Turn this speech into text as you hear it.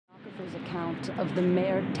account of the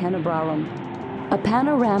Mare Tenebrarum, a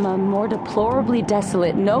panorama more deplorably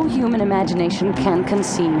desolate no human imagination can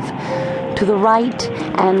conceive. To the right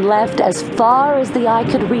and left, as far as the eye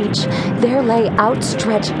could reach, there lay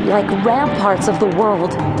outstretched like ramparts of the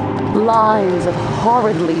world, lines of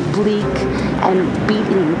horridly bleak and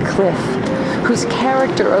beaten cliff, whose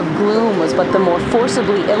character of gloom was but the more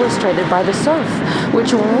forcibly illustrated by the surf,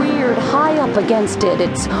 which reared high up against it,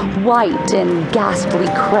 its white and ghastly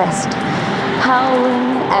crest,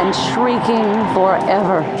 howling and shrieking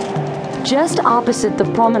forever. Just opposite the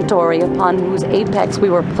promontory upon whose apex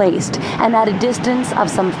we were placed, and at a distance of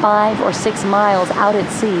some 5 or 6 miles out at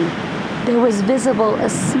sea, there was visible a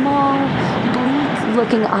small,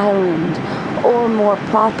 bleak-looking island, or more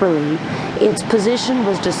properly, its position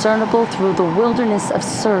was discernible through the wilderness of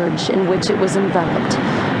surge in which it was enveloped.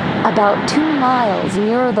 About 2 miles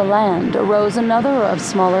nearer the land arose another of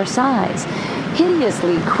smaller size,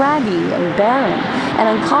 hideously craggy and barren,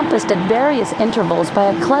 and encompassed at various intervals by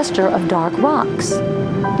a cluster of dark rocks.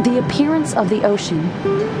 The appearance of the ocean,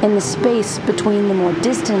 in the space between the more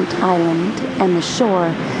distant island and the shore,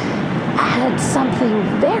 had something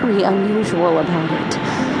very unusual about it.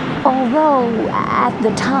 Although, at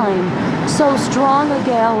the time, so strong a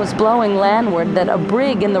gale was blowing landward that a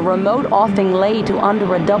brig in the remote offing lay to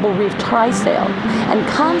under a double-reefed trysail, and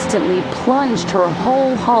constantly plunged her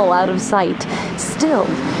whole hull out of sight, still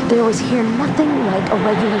there was here nothing like a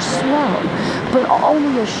regular swell, but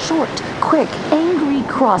only a short, quick, angry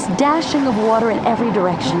cross-dashing of water in every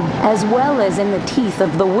direction, as well as in the teeth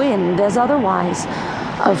of the wind as otherwise.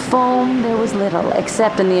 Of foam there was little,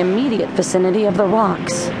 except in the immediate vicinity of the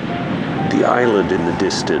rocks. The island in the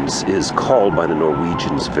distance is called by the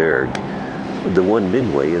Norwegians Verg. The one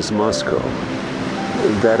midway is Moscow.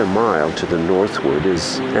 That a mile to the northward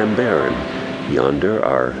is Amberen. Yonder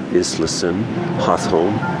are Islesen,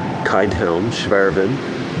 Hothholm, Keidhelm, Schwerven,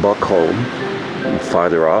 Buckholm. And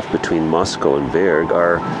farther off between Moscow and Verg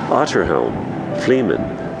are Otterhelm,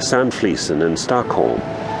 Fleeman, Sandfliesen, and Stockholm.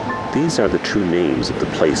 These are the true names of the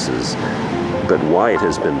places, but why it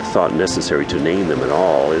has been thought necessary to name them at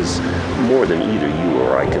all is more than either you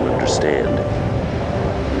or I can understand.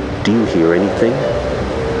 Do you hear anything?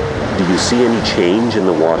 Do you see any change in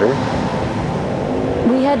the water?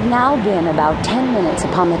 We had now been about 10 minutes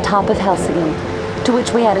upon the top of Helsingin, to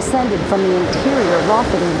which we had ascended from the interior of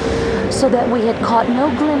Lofoten, so that we had caught no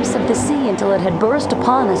glimpse of the sea until it had burst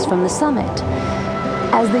upon us from the summit.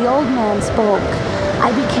 As the old man spoke, I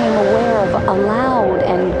became aware of a loud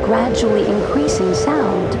and gradually increasing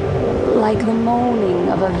sound, like the moaning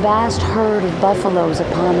of a vast herd of buffaloes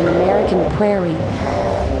upon an American prairie.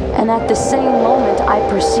 And at the same moment I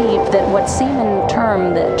perceived that what seamen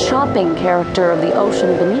term the chopping character of the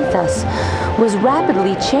ocean beneath us was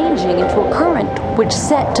rapidly changing into a current which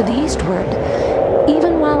set to the eastward.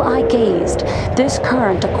 Even while I gazed, this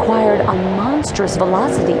current acquired a monstrous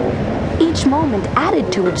velocity, each moment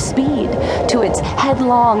added to its speed, to its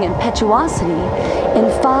headlong impetuosity. In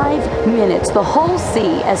 5 minutes, the whole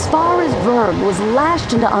sea, as far as Verg, was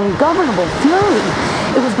lashed into ungovernable fury.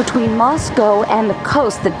 It was between Moscow and the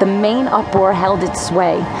coast that the main uproar held its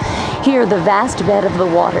sway. Here the vast bed of the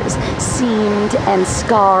waters, seamed and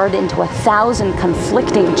scarred into 1,000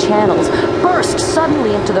 conflicting channels, burst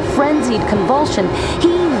suddenly into the frenzied convulsion,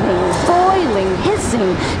 heaving, boiling,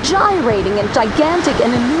 hissing, gyrating in gigantic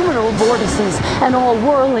and innumerable vortices, and all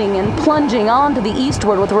whirling and plunging on to the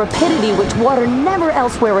eastward with a rapidity which water never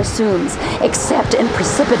elsewhere assumes, except in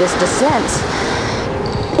precipitous descents.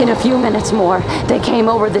 In a few minutes more, there came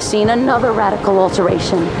over the scene another radical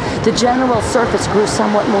alteration. The general surface grew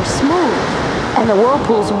somewhat more smooth, and the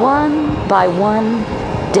whirlpools one by one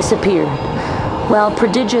disappeared, while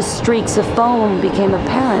prodigious streaks of foam became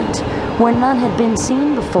apparent where none had been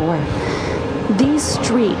seen before. These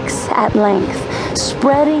streaks, at length,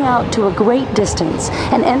 spreading out to a great distance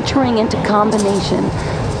and entering into combination,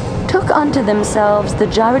 took unto themselves the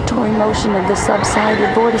gyratory motion of the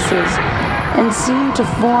subsided vortices, and seemed to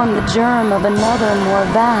form the germ of another more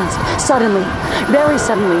vast. Suddenly, very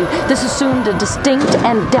suddenly, this assumed a distinct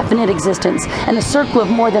and definite existence, and a circle of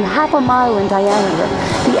more than half a mile in diameter.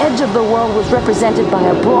 The edge of the world was represented by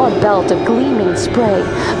a broad belt of gleaming spray,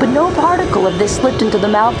 but no particle of this slipped into the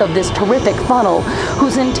mouth of this terrific funnel,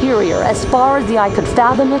 whose interior, as far as the eye could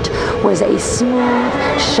fathom it, was a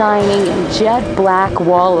smooth, shining, and jet-black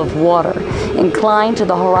wall of water, inclined to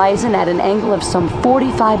the horizon at an angle of some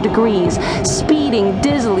 45 degrees, speeding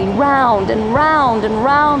dizzily round and round and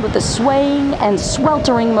round with a swaying and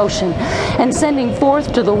sweltering motion, and sending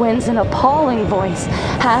forth to the winds an appalling voice,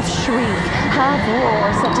 half shriek, half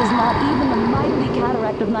roar, such as not even the mighty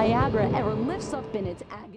cataract of Niagara ever lifts up in its agony.